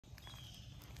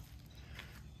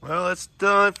Well, it's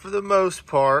done for the most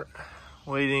part.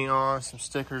 Waiting on some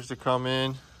stickers to come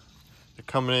in. They're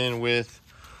coming in with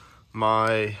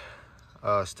my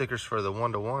stickers for the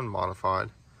 1-to-1 modified.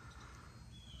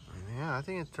 And yeah, I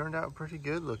think it turned out pretty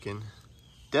good looking.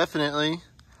 Definitely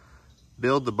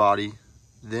build the body,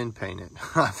 then paint it.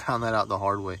 I found that out the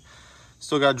hard way.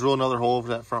 Still got to drill another hole for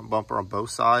that front bumper on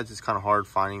both sides. It's kind of hard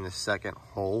finding the second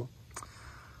hole.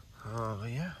 But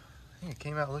yeah, I think it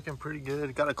came out looking pretty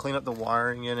good. Got to clean up the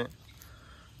wiring in it.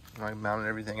 I mounted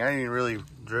everything. I ain't even really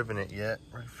driven it yet.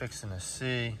 We're fixing to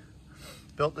see.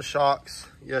 Built the shocks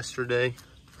yesterday.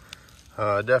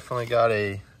 Definitely got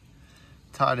a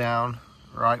tie down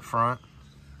right front.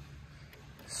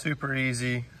 Super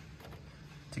easy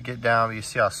to get down, but you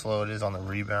see how slow it is on the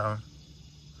rebound.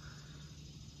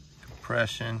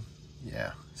 Compression,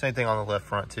 yeah. Same thing on the left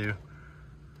front too.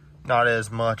 Not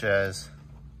as much as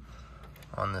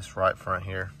on this right front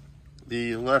here.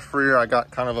 The left rear, I got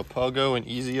kind of a Pogo and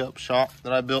Easy Up shock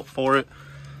that I built for it.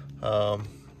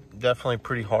 Definitely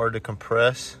pretty hard to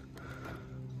compress,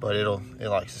 but it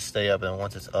likes to stay up, and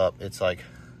once it's up, it's like,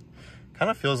 kind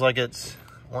of feels like it's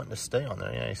wanting to stay on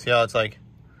there. Yeah, you see how it's like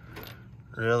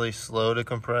really slow to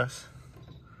compress?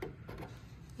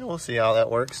 Yeah, we'll see how that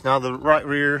works. Now the right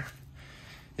rear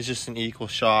is just an equal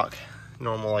shock,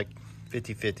 normal like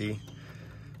 50-50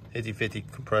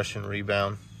 compression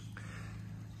rebound.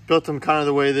 Built them kind of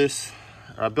the way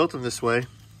I built them this way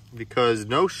because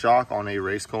no shock on a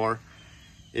race car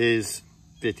is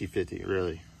 50-50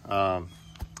 really. At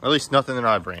least nothing that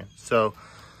I've ran. So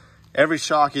every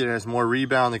shock either has more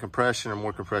rebound than compression or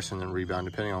more compression than rebound,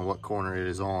 depending on what corner it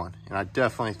is on. And I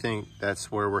definitely think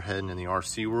that's where we're heading in the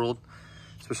RC world,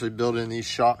 especially building these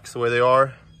shocks the way they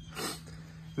are.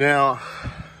 Now,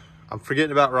 I'm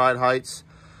forgetting about ride heights.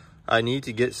 I need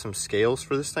to get some scales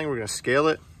for this thing. We're gonna scale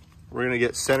it. We're gonna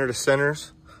get center to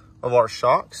centers of our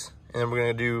shocks, and then we're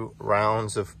gonna do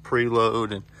rounds of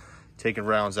preload and taking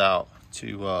rounds out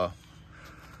to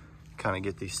kind of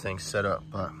get these things set up.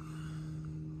 But I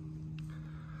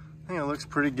think it looks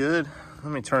pretty good.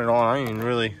 Let me turn it on. I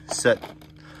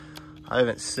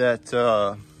haven't set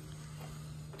the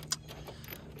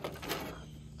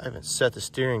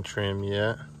steering trim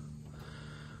yet.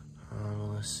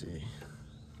 Let's see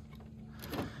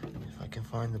if I can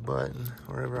find the button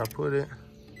wherever I put it.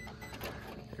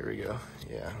 Here we go.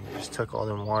 Yeah, just tuck all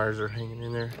them wires that are hanging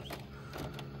in there.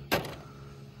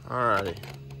 Alrighty,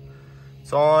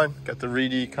 it's on. Got the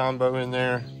Reedy combo in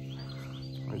there.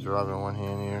 Let me drive in one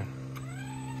hand here.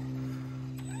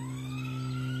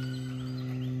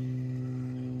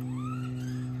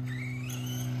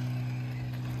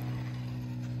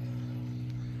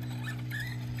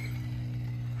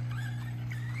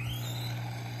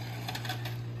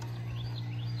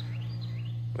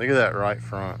 Look at that right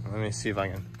front. Let me see if I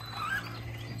can.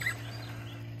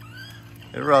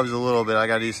 It rubs a little bit. I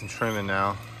gotta do some trimming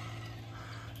now.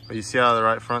 But you see how the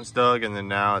right front's dug, and then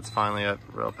now it's finally up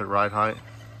at ride height.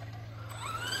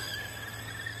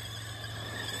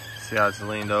 See how it's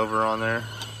leaned over on there?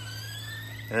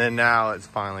 And then now it's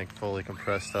finally fully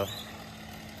compressed up.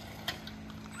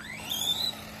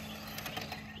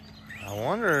 I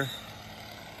wonder,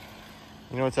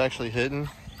 you know what's actually hidden?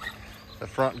 The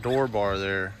front door bar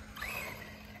there.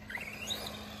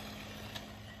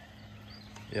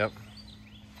 Yep.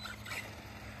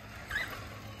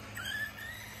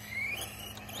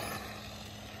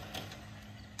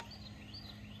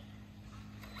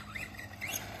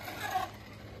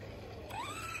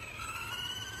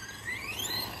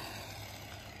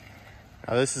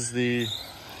 Now this is the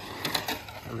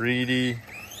Reedy,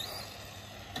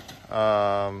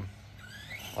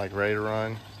 like ready to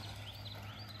run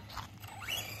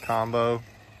combo.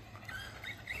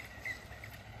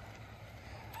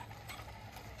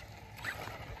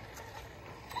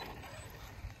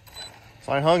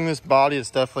 So I hung this body.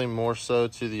 It's definitely more so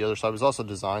to the other side. It was also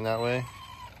designed that way.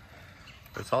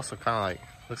 But it's also kind of like,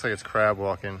 looks like it's crab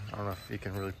walking. I don't know if you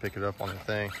can really pick it up on the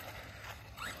thing.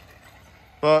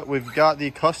 But we've got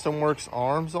the Custom Works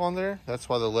arms on there. That's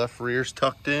why the left rear's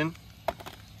tucked in.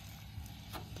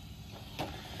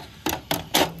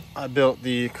 I built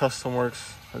the Custom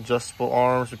Works adjustable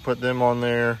arms. We put them on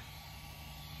there.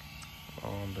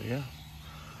 But yeah.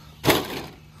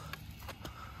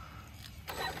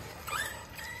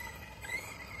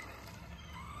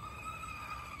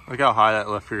 Look how high that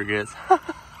left rear gets.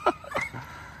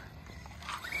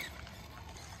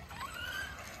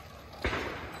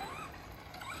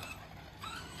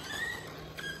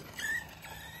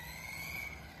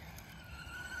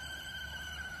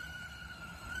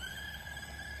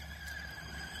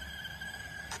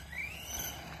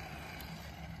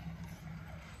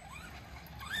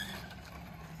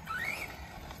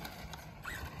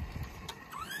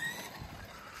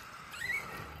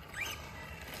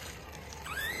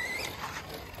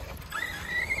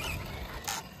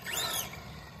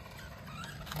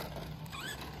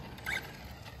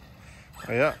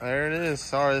 Yeah, there it is.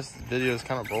 Sorry, this video is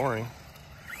kind of boring,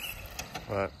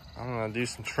 but I'm gonna do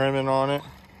some trimming on it.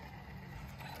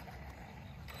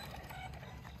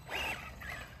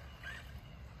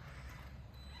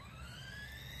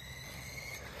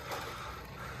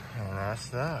 And that's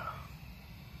that.